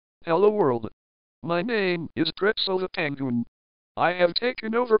Hello world. My name is Pretzel the Penguin. I have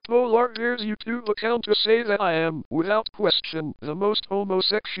taken over Polar Bear's YouTube account to say that I am, without question, the most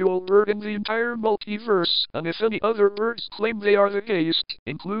homosexual bird in the entire multiverse, and if any other birds claim they are the gayest,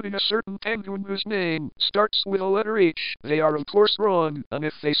 including a certain penguin whose name starts with a letter H, they are of course wrong, and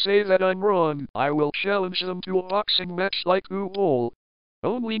if they say that I'm wrong, I will challenge them to a boxing match like who hole.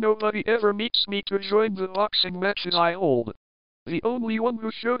 Only nobody ever meets me to join the boxing matches I hold. The only one who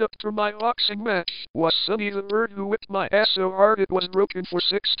showed up to my boxing match was Sunny the bird who whipped my ass so hard it was broken for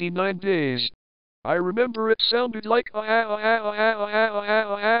 69 days. I remember it sounded like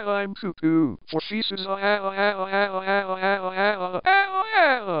I'm cuckoo, for feces I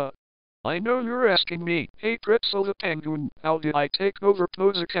know you're asking me, hey Pretzel the Penguin, how did I take over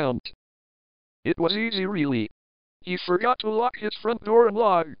Poe's account? It was easy really. He forgot to lock his front door and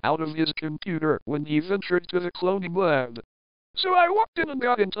log out of his computer when he ventured to the cloning lab. So I walked in and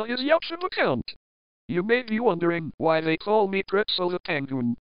got into his YouTube account. You may be wondering why they call me Pretzel the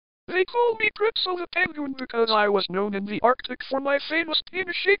Penguin. They call me Pretzel the Penguin because I was known in the Arctic for my famous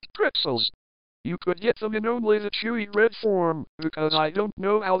penis-shaped pretzels. You could get them in only the chewy red form, because I don't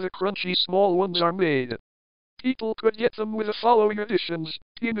know how the crunchy small ones are made. People could get them with the following additions: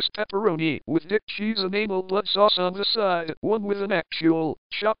 penis pepperoni with dick cheese and anal blood sauce on the side, one with an actual,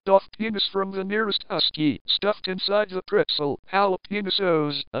 chopped off penis from the nearest husky, stuffed inside the pretzel,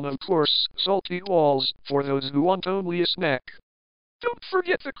 jalapenos, and of course, salty balls, for those who want only a snack. Don't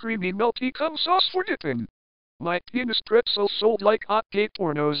forget the creamy melty cum sauce for dipping. My penis pretzel sold like hot gay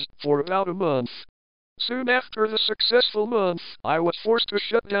pornos for about a month. Soon after the successful month, I was forced to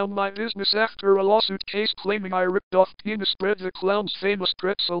shut down my business after a lawsuit case claiming I ripped off Penis Bread, the clown's famous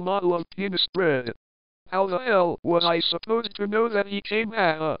pretzel model of penis bread. How the hell was I supposed to know that he came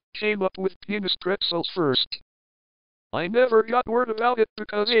up with penis pretzels first? I never got word about it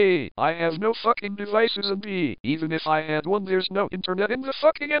because A, I have no fucking devices, and B, even if I had one there's no internet in the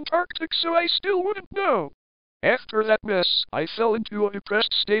fucking Antarctic, so I still wouldn't know. After that mess, I fell into a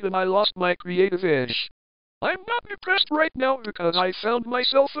depressed state and I lost my creative edge. I'm not depressed right now because I found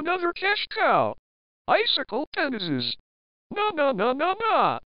myself another cash cow. Icicle penises. No.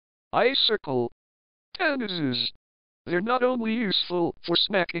 Icicle penises. They're not only useful for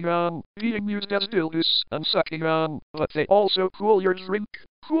snacking on, being used as dildos, and sucking on, but they also cool your drink,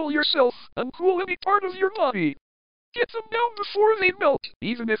 cool yourself, and cool any part of your body. Get them down before they melt.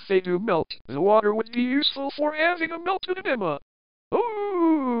 Even if they do melt, the water would be useful for having a melted enema.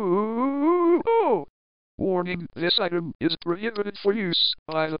 Oh! Warning, this item is prohibited for use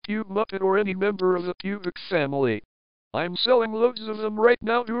by the pube muppet or any member of the pubic family. I'm selling loads of them right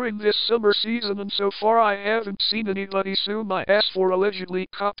now during this summer season, and so far I haven't seen anybody sue my ass for allegedly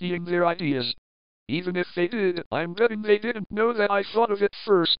copying their ideas. Even if they did, I'm betting they didn't know that I thought of it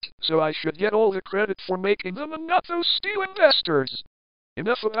first, so I should get all the credit for making them and not those stealing bastards.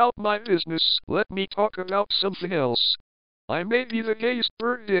 Enough about my business, let me talk about something else. I may be the gayest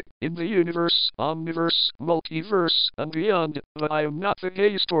bird in the universe, omniverse, multiverse, and beyond, but I am not the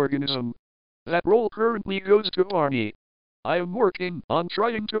gayest organism. That role currently goes to Barney. I am working on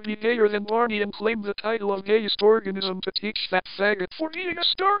trying to be gayer than Barney and claim the title of gayest organism to teach that faggot for being a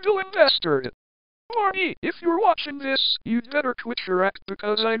star-villain bastard. Barney, if you're watching this, you'd better quit your act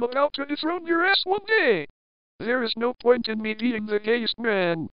because I'm about to dethrone your ass one day. There is no point in me being the gayest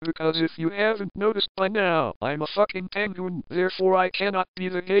man, because if you haven't noticed by now, I'm a fucking penguin, therefore I cannot be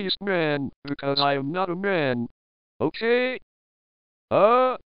the gayest man, because I am not a man. Okay?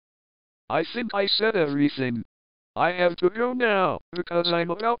 I think I said everything. I have to go now, because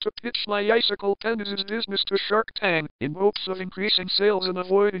I'm about to pitch my icicle penis business to Shark Tank, in hopes of increasing sales and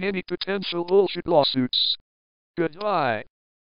avoiding any potential bullshit lawsuits. Goodbye.